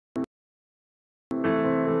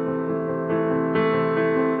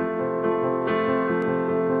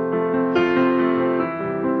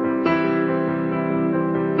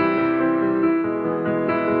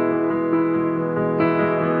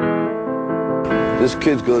This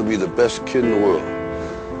kid's gonna be the best kid in the world.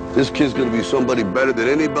 This kid's gonna be somebody better than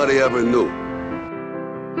anybody ever knew.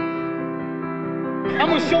 I'm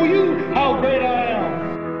gonna show you how great I am.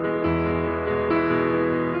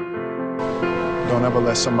 Don't ever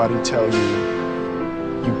let somebody tell you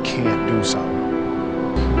you can't do something.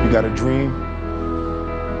 You got a dream,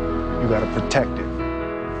 you gotta protect it.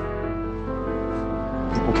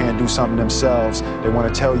 People can't do something themselves, they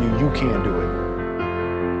wanna tell you you can't do it.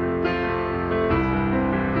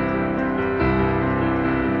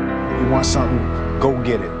 You want something, go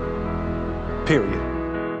get it. Period.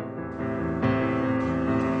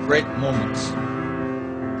 Great moments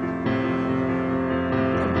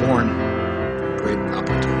are born from great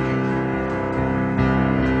opportunity.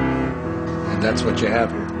 And that's what you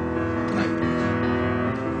have here tonight.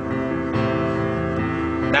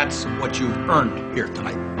 That's what you've earned here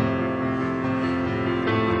tonight.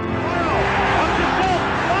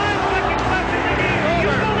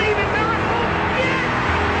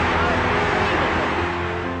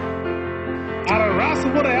 I done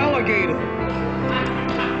wrestled with an alligator.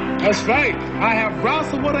 That's right. I have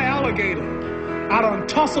wrestled with an alligator. I done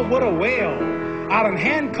tussled with a whale. I done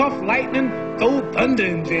handcuffed lightning, throw thunder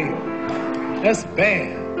in jail. That's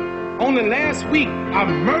bad. Only last week, I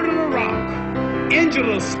murdered a rock, injured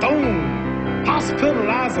a stone,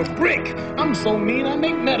 hospitalized a brick. I'm so mean, I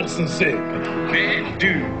make medicine sick. Man,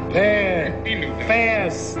 dude. Bad. He knew that.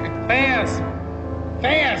 Fast.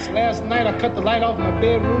 Last night I cut the light off in my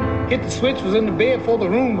bedroom, hit the switch, was in the bed before the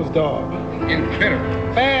room was dark. Incredible.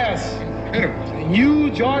 Fast. Incredible. And you,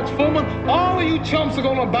 George Foreman, all of you chumps are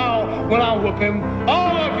gonna bow when I whoop him.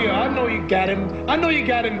 All of you. I know you got him. I know you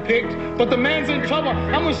got him picked, but the man's in trouble.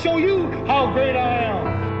 I'm gonna show you how great I am.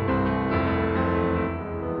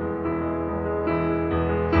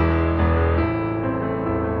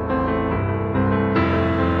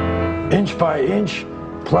 Inch by inch,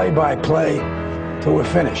 play by play, till we're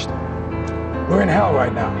finished. We're in hell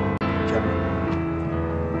right now,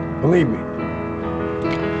 gentlemen. Believe me.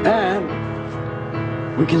 And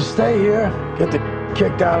we can stay here, get the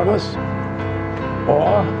kicked out of us,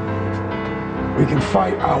 or we can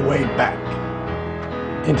fight our way back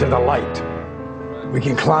into the light. We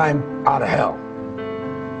can climb out of hell.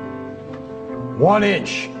 1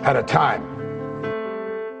 inch at a time.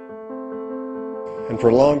 And for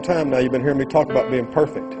a long time now, you've been hearing me talk about being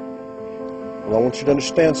perfect. Well, I want you to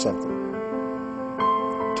understand something.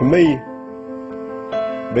 To me,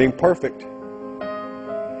 being perfect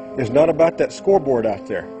is not about that scoreboard out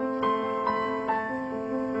there.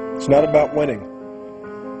 It's not about winning.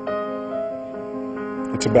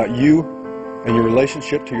 It's about you and your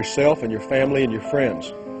relationship to yourself and your family and your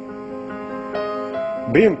friends.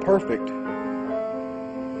 Being perfect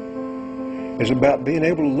is about being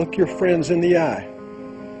able to look your friends in the eye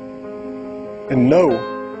and know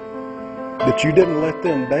that you didn't let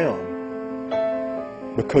them down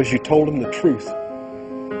because you told them the truth.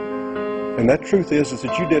 And that truth is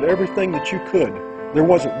that you did everything that you could. There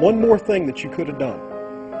wasn't one more thing that you could have done.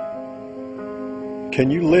 Can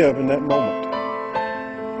you live in that moment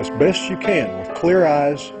as best you can with clear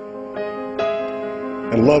eyes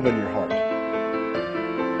and love in your heart,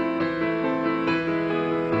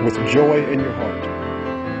 with joy in your heart?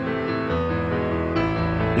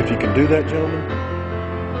 If you can do that, gentlemen,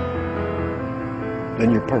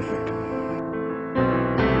 then you're perfect.